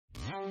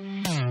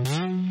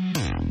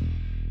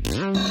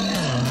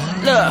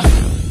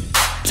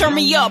Turn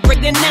me up,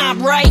 break the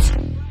knob right.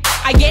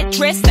 I get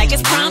dressed like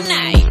it's prom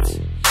night.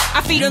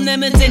 I feed them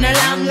lemons in the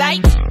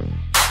limelight.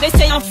 They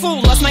say I'm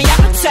full, lost my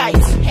appetite.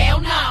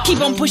 Hell no.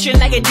 Keep on pushing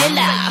like a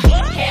dealer.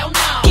 Hell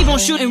no. Keep on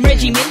shooting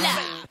Reggie Miller.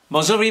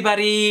 Bonjour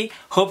everybody.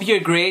 Hope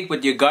you're great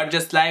with your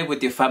gorgeous life,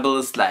 with your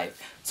fabulous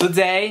life.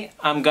 Today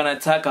I'm gonna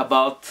talk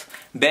about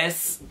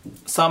best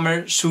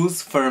summer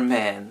shoes for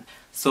men.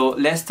 So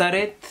let's start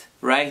it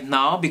right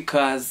now,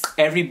 because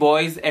every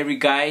boys, every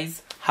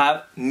guys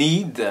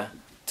need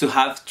to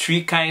have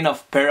three kind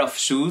of pair of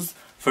shoes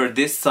for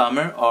this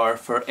summer, or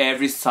for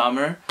every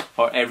summer,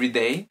 or every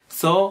day.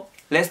 So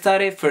let's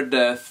start it for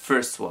the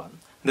first one.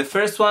 The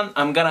first one,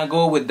 I'm gonna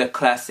go with the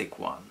classic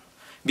one,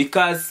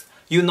 because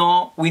you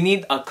know, we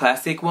need a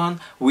classic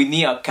one, we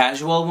need a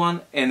casual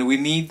one, and we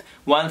need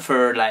one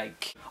for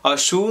like a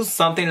shoes,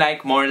 something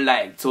like more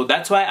light. So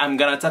that's why I'm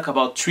gonna talk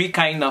about three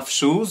kind of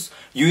shoes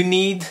you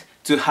need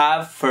to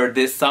have for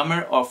this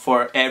summer or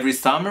for every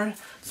summer.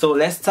 So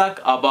let's talk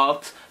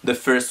about the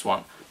first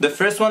one. The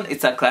first one,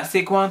 it's a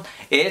classic one.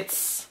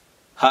 It's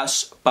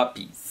Hush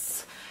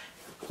Puppies.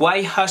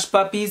 Why Hush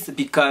Puppies?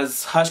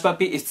 Because Hush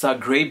Puppy is a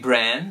great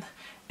brand.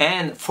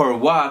 And for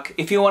walk,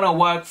 if you want to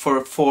walk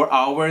for 4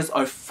 hours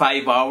or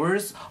 5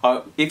 hours,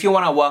 or if you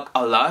want to walk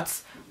a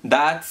lot,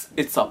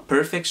 it's a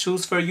perfect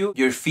shoes for you.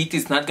 Your feet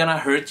is not gonna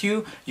hurt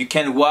you. You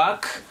can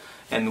walk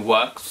and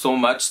walk so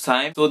much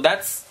time. So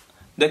that's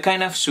the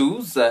kind of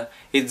shoes.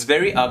 It's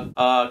very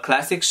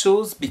classic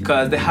shoes,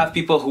 because they have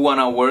people who want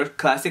to wear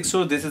classic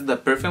shoes. This is the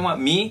perfect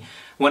one. Me,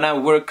 when I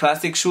wear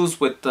classic shoes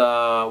with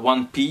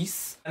one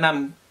piece,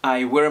 and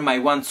I wear my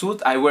one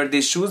suit, I wear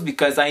these shoes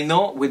because I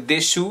know with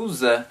these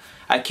shoes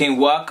I can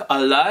walk a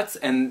lot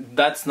and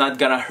that's not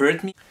gonna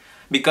hurt me,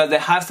 because they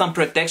have some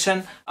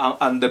protection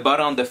on the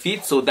bottom of the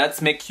feet. So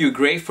that's make you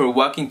great for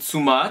walking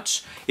too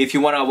much. If you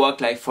want to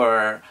walk like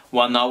for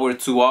 1 hour,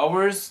 2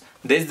 hours,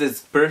 this is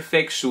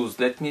perfect shoes.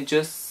 Let me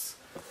just,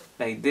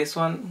 like this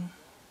one,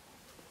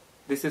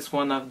 this is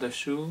one of the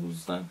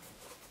shoes,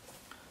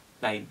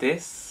 like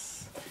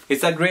this.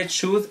 It's a great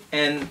shoes,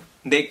 and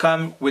they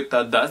come with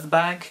a dust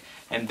bag,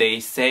 and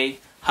they say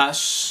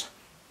Hush,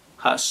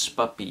 Hush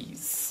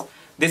Puppies.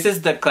 This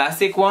is the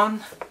classic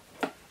one.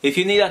 If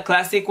you need a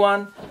classic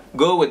one,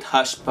 go with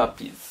Hush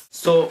Puppies.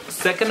 So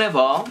second of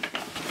all,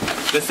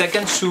 the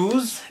second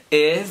shoes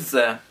is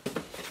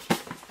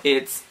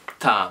it's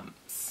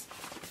Toms.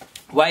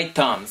 Why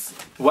Toms?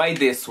 Why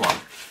this one?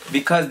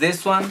 Because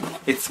this one,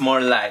 it's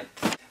more light.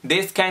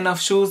 This kind of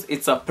shoes,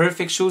 it's a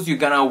perfect shoes you're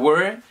gonna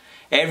wear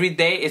every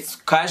day. It's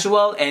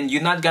casual and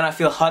you're not gonna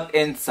feel hot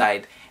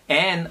inside.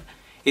 And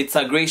it's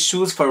a great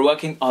shoes for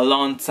walking a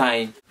long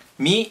time.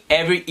 Me,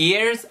 every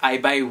years I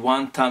buy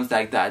one Toms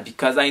like that,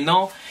 because I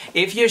know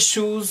if your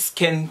shoes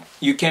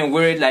you can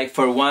wear it like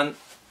for one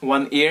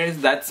year,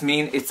 that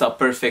means it's a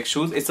perfect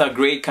shoes. It's a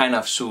great kind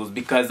of shoes,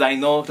 because I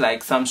know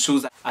like some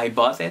shoes I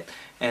bought it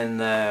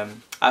and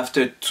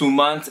after 2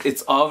 months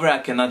it's over, I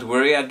cannot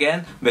wear it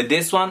again. But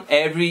this one,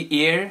 every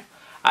year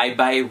I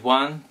buy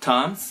one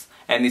Toms,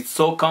 and it's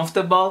so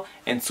comfortable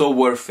and so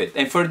worth it.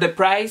 And for the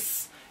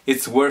price,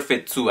 it's worth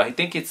it too. I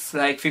think it's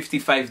like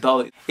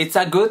 $55. It's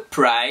a good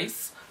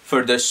price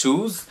for the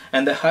shoes.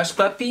 And the Hush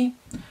Puppy,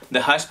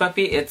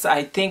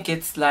 I think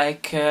it's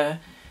like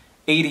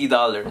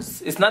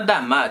 $80. It's not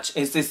that much.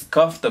 It's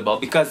comfortable,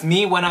 because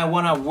me, when I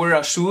want to wear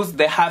a shoes,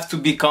 they have to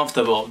be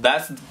comfortable.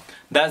 That's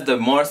the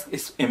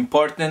most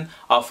important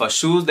of a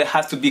shoes. They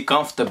have to be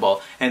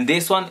comfortable, and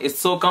this one is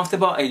so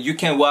comfortable, and you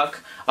can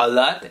walk a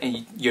lot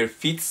and your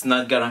feet's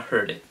not gonna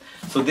hurt it.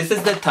 So this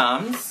is the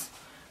Toms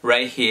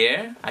right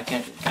here. I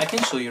can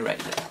show you right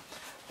there.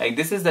 Like,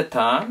 this is the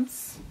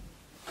Toms.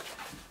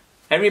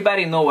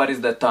 Everybody know what is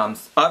the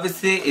Toms.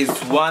 Obviously,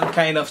 it's one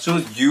kind of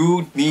shoes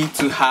you need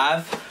to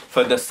have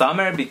for the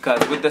summer,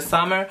 because with the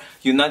summer,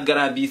 you're not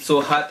gonna be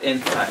so hot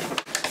inside.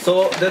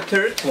 So the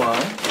third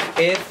one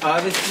is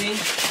obviously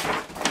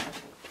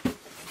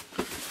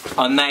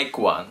a Nike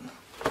one.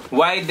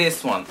 Why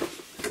this one?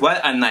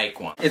 Why a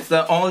Nike one? It's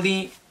the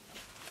only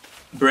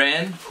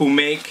brand who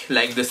make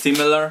like the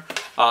similar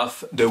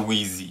of the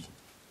Wheezy.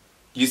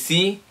 You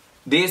see,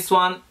 this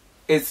one,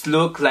 it's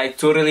look like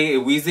totally a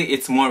Wheezy.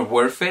 It's more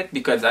worth it,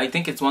 because I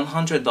think it's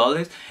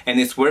 $100 and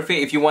it's worth it.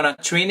 If you want a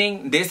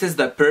training, this is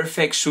the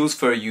perfect shoes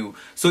for you.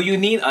 So you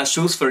need a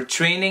shoes for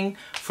training,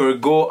 for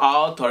go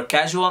out or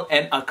casual,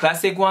 and a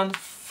classic one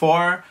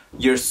for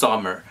your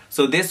summer.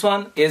 So this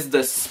one is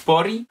the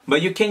sporty,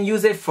 but you can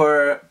use it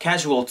for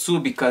casual too,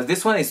 because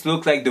this one is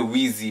look like the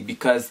Wheezy.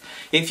 Because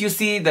if you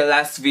see the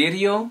last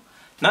video,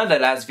 not the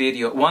last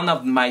video, one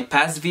of my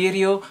past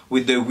video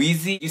with the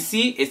Wheezy, you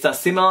see it's a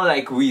similar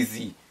like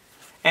Wheezy.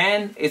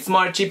 And it's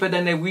more cheaper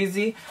than the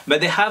Wheezy,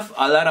 but they have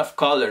a lot of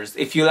colors.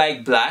 If you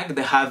like black,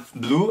 they have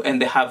blue and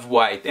they have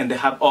white, and they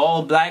have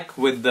all black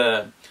with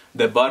the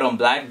bottom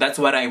black. That's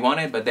what I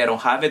wanted, but they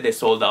don't have it. They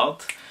sold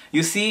out.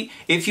 You see,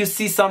 if you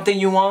see something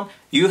you want,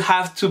 you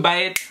have to buy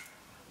it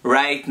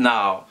right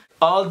now.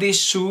 all these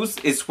shoes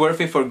is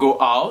worth it for go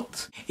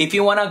out. If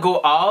you wanna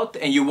go out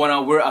and you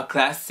wanna wear a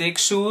classic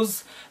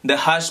shoes, the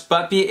Hush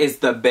Puppy is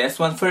the best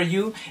one for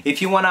you.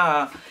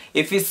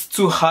 If it's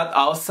too hot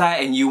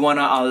outside and you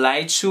wanna a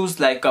light shoes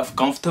like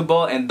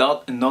comfortable and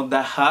not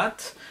that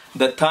hot,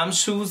 the Tom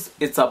shoes,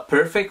 it's a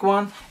perfect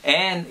one.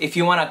 And if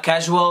you want a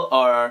casual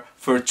or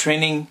for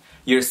training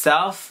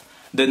yourself,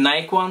 the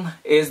Nike one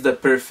is the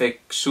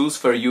perfect shoes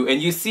for you.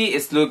 And you see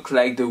it look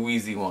like the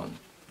Wheezy one.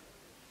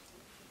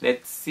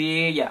 Let's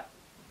see, yeah,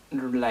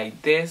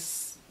 like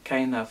this,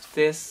 kind of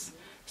this.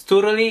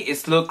 Totally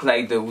it look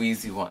like the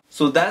Wheezy one.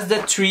 So that's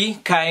the 3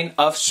 kind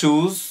of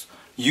shoes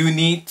you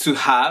need to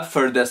have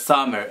for the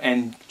summer.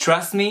 And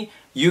trust me,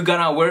 you're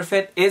gonna worth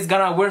it, it's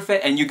gonna worth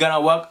it, and you're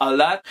gonna walk a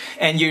lot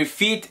and your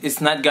feet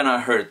is not gonna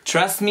hurt.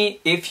 Trust me,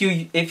 if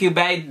you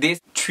buy these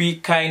 3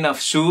 kind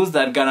of shoes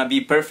that are gonna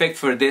be perfect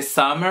for this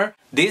summer.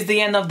 This is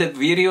the end of the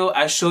video.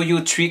 I show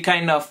you 3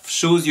 kind of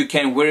shoes you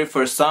can wear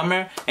for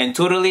summer, and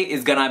totally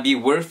it's gonna be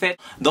worth it.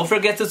 Don't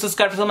forget to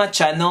subscribe to my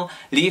channel,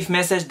 leave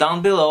message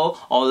down below,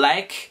 or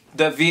like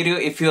the video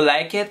if you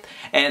like it.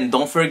 And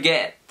don't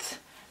forget,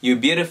 you're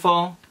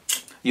beautiful,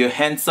 you're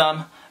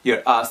handsome,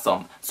 you're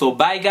awesome. So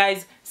bye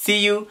guys, see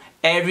you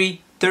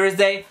every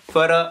Thursday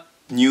for a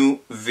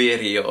new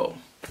video.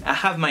 I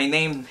have my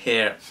name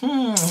here.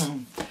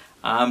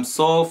 I'm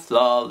so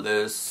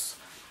flawless.